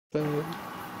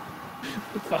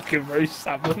Fucking roast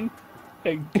salmon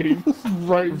and goose.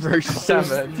 Roast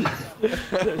salmon.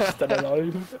 Still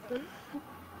alive.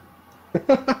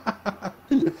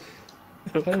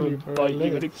 He'll bite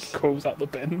you when it crawls out the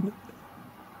bin.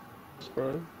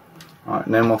 Alright,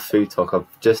 no more food talk.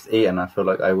 I've just eaten. I feel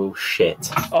like I will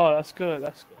shit. Oh, that's good.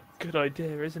 That's a good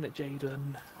idea, isn't it,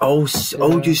 Jaden? Oh,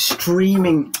 you're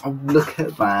streaming. Oh, look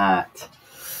at that.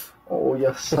 Oh,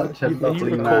 you're such a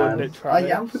lovely man. I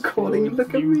am recording.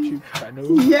 Look at me.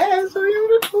 Yes, I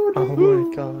am recording. Oh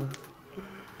my god.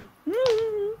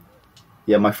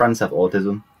 Yeah, my friends have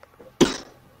autism.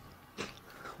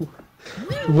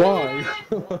 Why?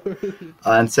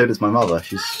 And so does my mother.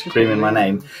 She's screaming my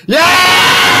name.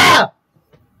 Yeah!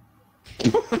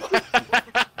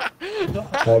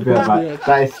 I'll be right back.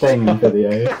 That is staying in the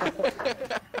video.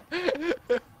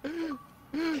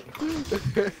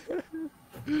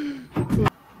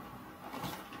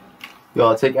 Yo,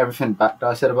 I'll take everything back that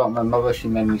I said about my mother. She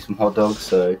made me some hot dogs,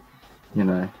 so, you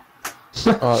know.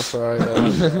 Oh, that's alright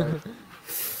then.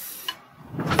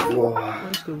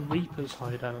 Where's the Reaper's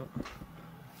hideout?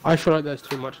 I feel like there's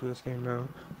too much in this game now.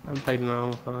 I haven't played in a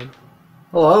long time.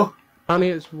 Hello?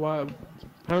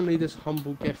 Apparently this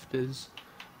humble gift is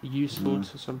useful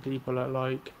to some people at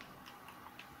like...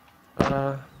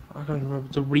 I don't remember,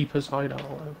 the Reaper's hideout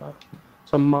or whatever.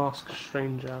 Some masked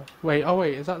stranger. Wait,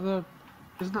 isn't that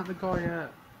the guy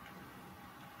at...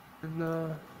 I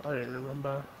don't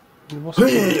remember. What's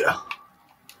it called?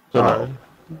 Sorry.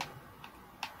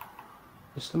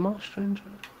 It's the masked stranger?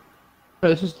 No,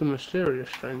 this is the mysterious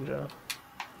stranger.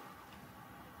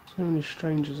 So many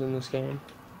strangers in this game.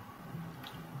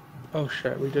 Oh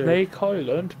shit, we do. Lake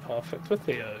Island, perfect for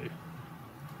Theo.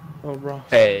 Oh, rough.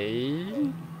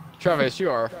 Hey, Travis,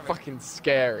 you are fucking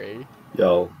scary.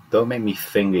 Yo, don't make me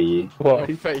finger you. Why?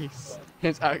 Your face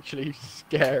is actually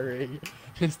scary.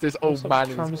 It's this old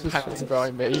man in his pants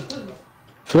behind me.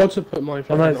 Forgot to put my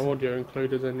fucking audio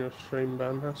included in your stream,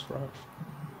 Ben. That's rough.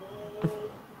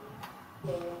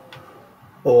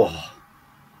 Oh.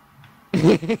 So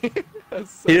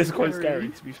He is quite scary,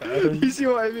 to be fair. You see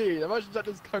what I mean? Imagine that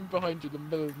just come behind you in the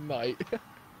middle of the night.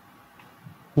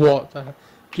 What the hell?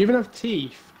 Do you even have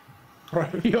teeth? Bro,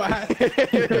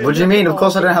 What do you mean? Of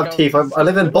course I don't have teeth. I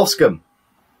live in Boscombe.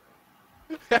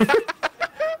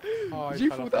 Did you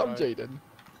fall down, Jaden?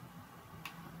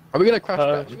 Are we gonna crash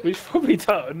Ben? We've probably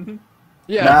done.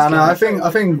 Yeah. No, I think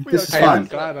this is Hey, I'm fine.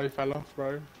 glad I fell off,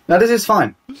 bro. No, this is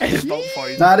fine. It's not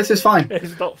fine. No, this is fine.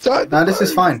 It's not fine. No, this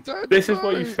is fine. This is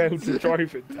why you failed the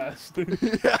driving test.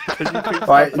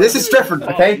 Right, this is different,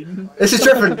 okay? This is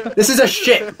different. This is a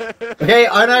ship. Okay,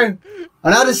 I know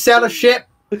how to sail a ship.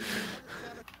 I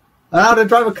know how to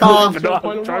drive a car. But not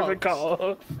how to drive a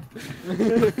car.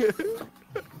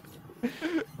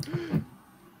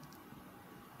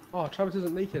 Oh, Travis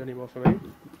isn't naked anymore for me.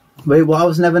 Wait, well, I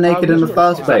was never naked in the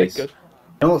first place. Good. You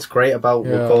know what's great about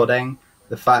recording?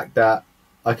 The fact that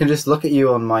I can just look at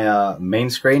you on my main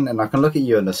screen, and I can look at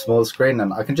you on the small screen,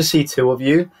 and I can just see two of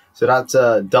you. So that's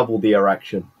double the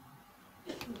erection.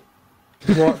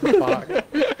 What the fuck?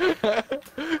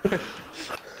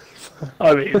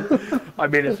 I mean,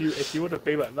 if you want to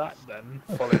be like that, then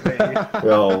follow me.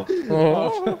 Yo.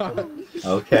 Oh.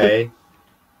 Okay.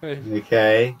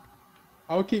 Okay.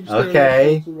 I'll keep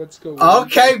Okay. Let's go.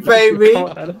 Okay, baby.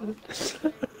 What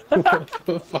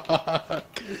the fuck?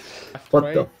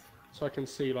 What the? So I can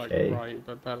see like Okay. right,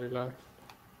 but barely left.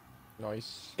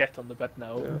 Nice. Get on the bed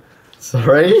now. Yeah.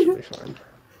 Sorry. Should be fine.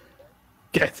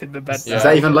 Get in the bed now. Is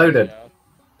that even loaded?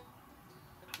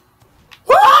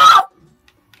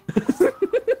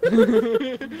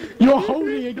 You're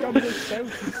holding a gun with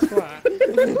self-slap.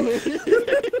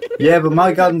 Yeah, but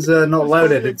my guns are not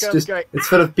loaded. It's just it's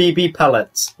full of BB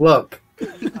pellets. Look.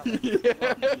 Hang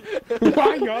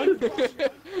on.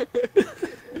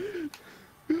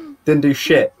 Didn't do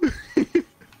shit.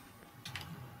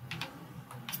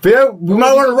 Theo, we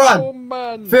might want to run. Oh,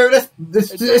 man. Theo, let's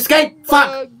escape.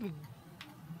 Fuck.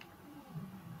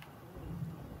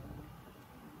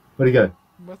 Where'd he go?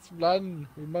 We must run.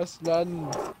 We must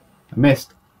run. I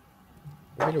missed.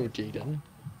 Hello, Jaden.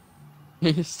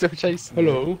 He's still chasing.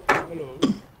 Hello. Hello.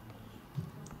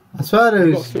 I swear Got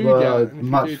those food were yet? If you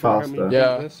much do, do you want me to faster do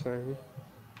Yeah. this thing?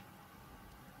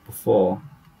 before.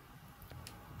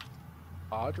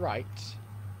 Hard right.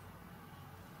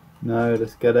 No,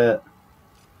 let's get it.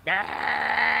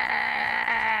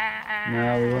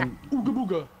 No, we won't. Ooga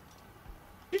booga.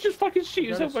 You just fucking shoot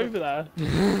yourself over there.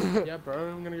 Yeah, bro,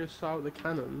 I'm gonna go start with the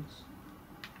cannons.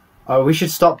 Oh, we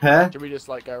should stop here. Should we just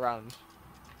like go around?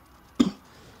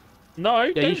 No,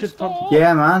 Yeah, don't you should stop.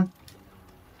 Yeah, man.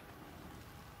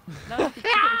 No, you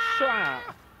can't shot.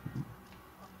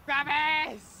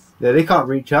 Travis! Yeah, they can't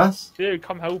reach us. Dude,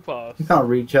 come help us. They can't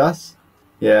reach us.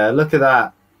 Yeah, look at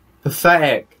that.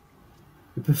 Pathetic.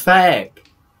 You're pathetic.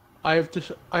 I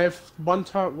have one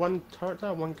turret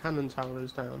down, one cannon tower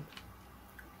is down.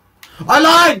 I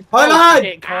lied! I lied!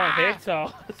 It can't hit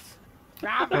us.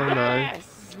 Travis! Oh no.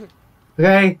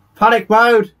 Okay, panic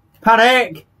mode.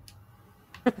 Panic.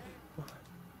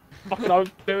 Fucking, I'm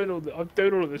doing all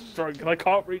of this stroke and I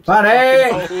can't reach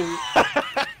Panic! the fucking hole.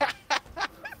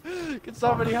 Can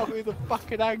somebody help me with the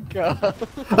fucking anchor?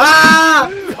 Ah!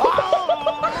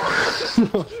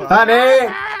 Panic!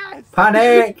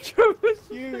 Panic!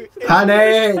 You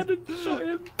Panic!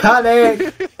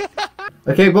 Panic!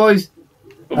 Okay, boys.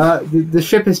 The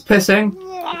ship is pissing.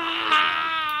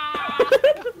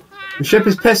 The ship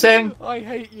is pissing. I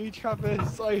hate you,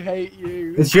 Travis. I hate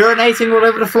you. It's urinating all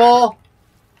over the floor.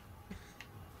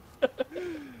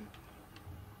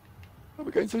 We're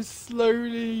going so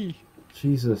slowly.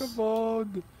 Jesus. Come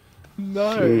on.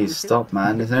 No. Jeez, stop,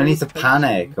 man. There's no need to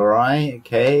panic, alright?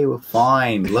 Okay, we're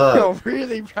fine. Look. Oh,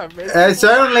 really, Travis? It's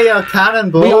only a We are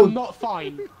cannonball. not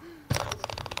fine.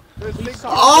 We've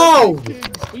sunk. Oh!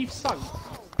 We've sunk.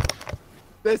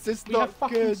 This is We have not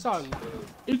fucking good. sunk.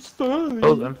 It's fine.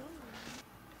 Hold them.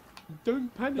 Don't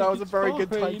panic. That was a it's very fine.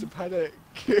 good time to panic.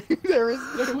 There is.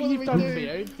 Look at what you've we done, do?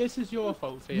 Theo. This is your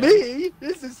fault, Theo. Me?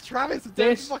 This is Travis.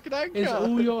 This fucking anchor. It's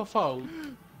all your fault.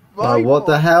 Oh, what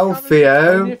the fault. hell, Travis-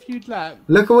 Theo? And if you'd let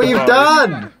Look at what you've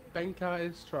done! Benka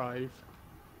is strive.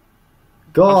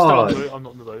 God. I'm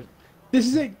not on the boat. This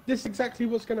is it. This is exactly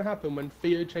what's going to happen when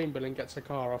Theo Chamberlain gets a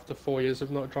car after 4 years of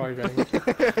not driving.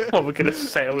 Oh, we're gonna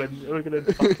sail in. We're gonna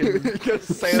fucking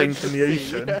sink in the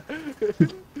ocean.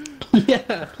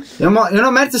 Yeah. You're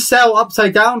not meant to sail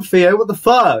upside down, Theo. What the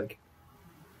fuck?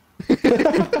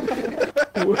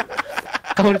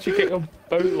 How did you get your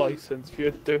boat license if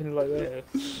you're doing like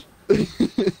this?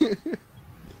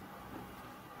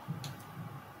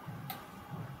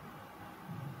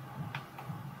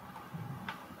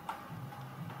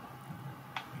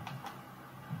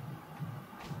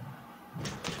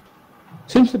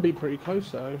 Seems to be pretty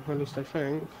close though, at least I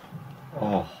think.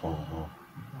 Oh.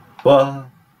 What?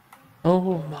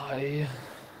 Oh my.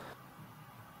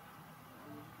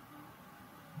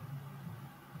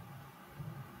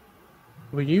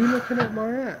 Were you looking at my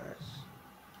ass?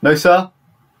 No, sir?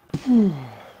 Oh,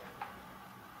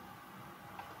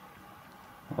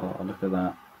 look at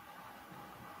that.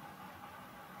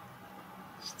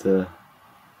 Just, If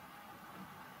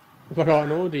I got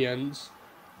an audience.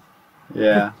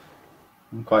 yeah.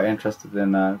 I'm quite interested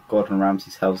in Gordon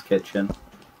Ramsay's Hell's Kitchen.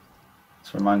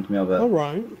 This reminds me of it.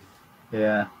 Alright.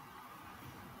 Yeah.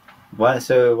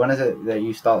 So when is it that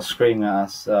you start screaming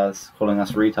at us, calling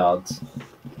us retards?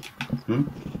 Hmm?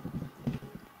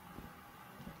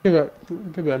 Give it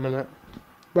a minute.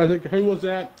 Who was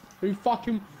that? Who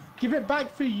fucking... Give it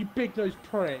back for you big nosed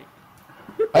prick.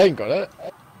 I ain't got it.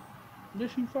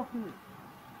 Yes, you fucking...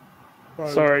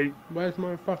 Bro, Sorry, where's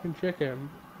my fucking chicken?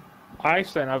 I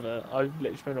actually don't have it. I've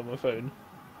literally been on my phone.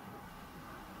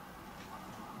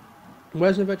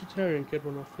 Where's the vegetarian kid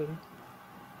run off to?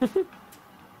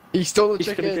 He stole the He's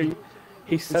gonna chicken. go.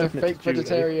 He's He's a selling it fake to Julie.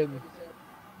 vegetarian.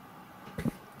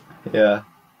 Yeah.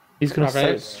 He's gonna sell it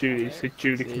Travis. to Julie so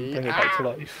Julie can See? bring it back to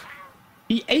life.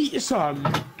 He ate some!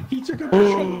 He took a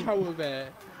chunk out of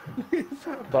it!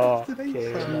 Fuck Did they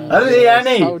yeah. say? I didn't see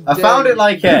any. How I found dare it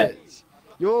like you. it.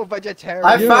 You're vegetarian.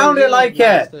 I found it like it.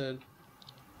 Bastard.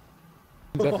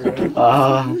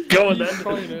 Ah. Go on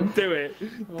Trying then. it. Do it.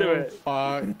 Do Oh, it.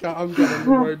 fuck. I'm getting the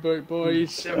rowboat,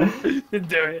 boys. Do it.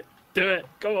 Do it. Do it.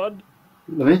 Go on.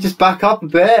 Let me just back up a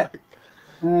bit.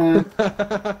 Oh,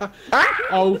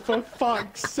 for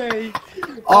fuck's sake.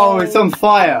 Oh, it's on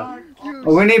fire. You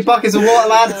Oh, we need buckets of water,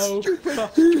 lads. Oh,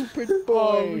 stupid oh,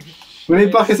 boy. We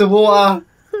need buckets of water.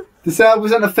 This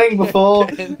wasn't a thing before.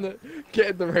 Get in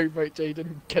the rowboat,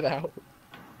 Jaden. Get out.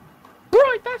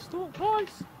 Right, that's not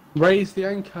nice. raise the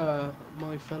anchor,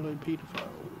 my fellow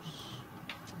pedophiles.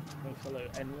 My fellow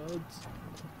N-words.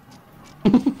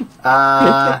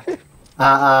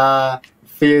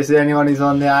 Theo's the only one who's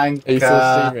on the anchor. He's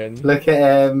still steaming. Look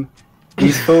at him.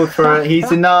 He's full for it.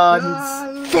 He's a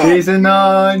nonce. He's a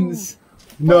nonce.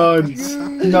 Nonce.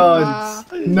 Nonce.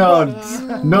 Nonce.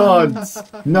 Nonce.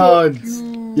 Nonce.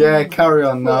 Yeah, carry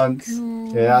on, nonce.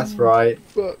 Yeah, that's right.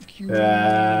 Fuck you.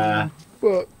 Yeah.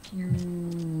 Fuck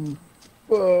you.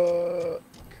 Fuck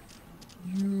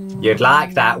you. You'd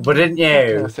like that, wouldn't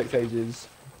you? 6 ages.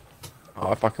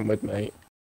 Oh, I fucking would, mate.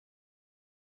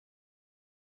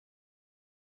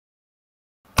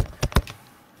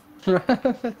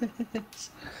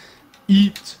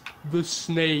 Eat the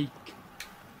snake.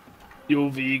 You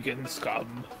vegan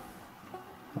scum.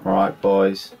 Alright,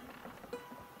 boys.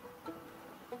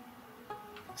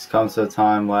 It's come to a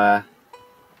time where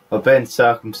I've been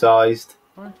circumcised.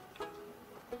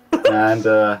 And,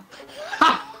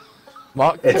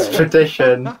 Mark, it's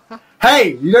tradition.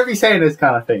 Hey! You don't be saying those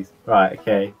kind of things. Right,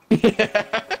 okay.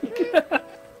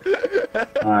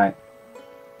 Alright.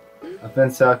 I've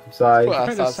been circumcised. Well,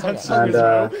 Kind of sad song and, as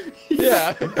well.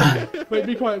 yeah. Wait,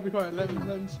 be quiet, be quiet. Let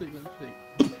him speak, let him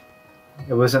speak.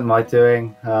 It wasn't my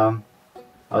doing.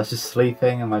 I was just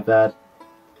sleeping in my bed.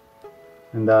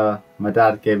 And, my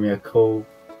dad gave me a call.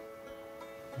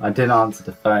 I didn't answer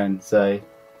the phone, so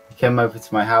he came over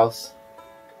to my house.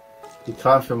 He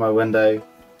climbed through my window.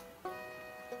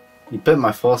 He bit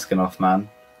my foreskin off, man.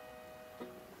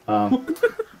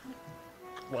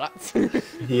 What?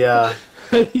 He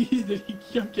Did he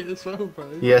yuck it as well,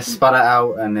 bro? he spat it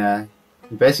out, and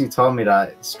he basically told me that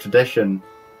it's tradition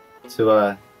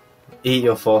to eat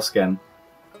your foreskin.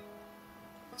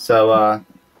 So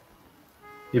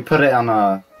you put it on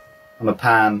a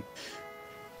pan.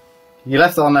 You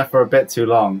left it on there for a bit too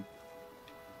long,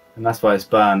 and that's why it's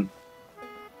burnt.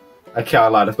 Okay, I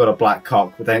lied. I've got a black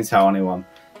cock, but don't tell anyone.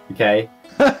 Okay.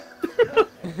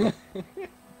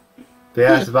 But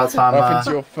yeah, it's about time. Up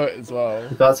into your foot as well.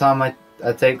 It's about time I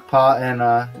take part in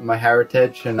my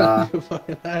heritage and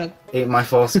eat my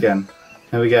foreskin.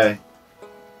 Here we go.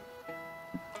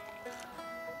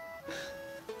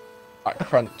 Like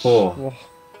crunch. Oh.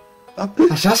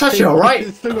 That's actually alright.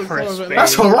 Still got some of it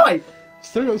That's left. alright.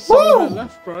 Still got some of Woo! it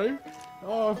left, bro.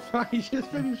 Oh, he just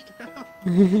finished it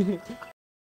out.